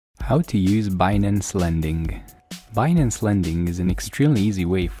How to use Binance Lending. Binance Lending is an extremely easy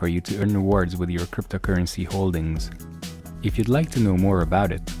way for you to earn rewards with your cryptocurrency holdings. If you'd like to know more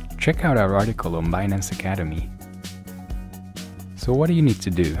about it, check out our article on Binance Academy. So what do you need to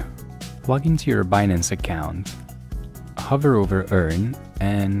do? Log into your Binance account, hover over Earn,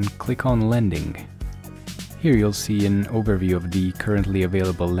 and click on Lending. Here you'll see an overview of the currently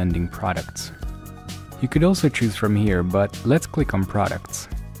available lending products. You could also choose from here, but let's click on Products.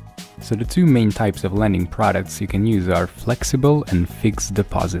 So the two main types of lending products you can use are flexible and fixed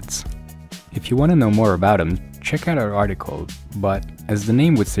deposits. If you want to know more about them, check out our article, but as the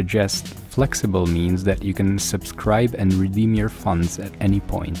name would suggest, flexible means that you can subscribe and redeem your funds at any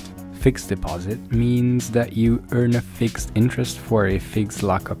point. Fixed deposit means that you earn a fixed interest for a fixed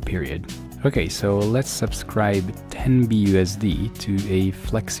lockup period. Okay, so let's subscribe 10 BUSD to a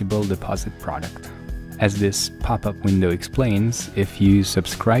flexible deposit product. As this pop-up window explains, if you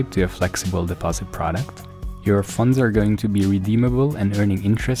subscribe to a flexible deposit product, your funds are going to be redeemable and earning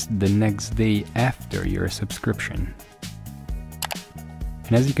interest the next day after your subscription.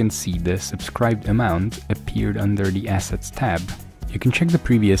 And as you can see, the subscribed amount appeared under the Assets tab. You can check the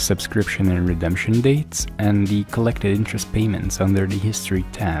previous subscription and redemption dates and the collected interest payments under the History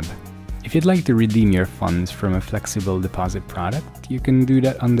tab. If you'd like to redeem your funds from a flexible deposit product, you can do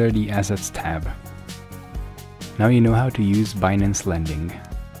that under the Assets tab. Now you know how to use Binance Lending.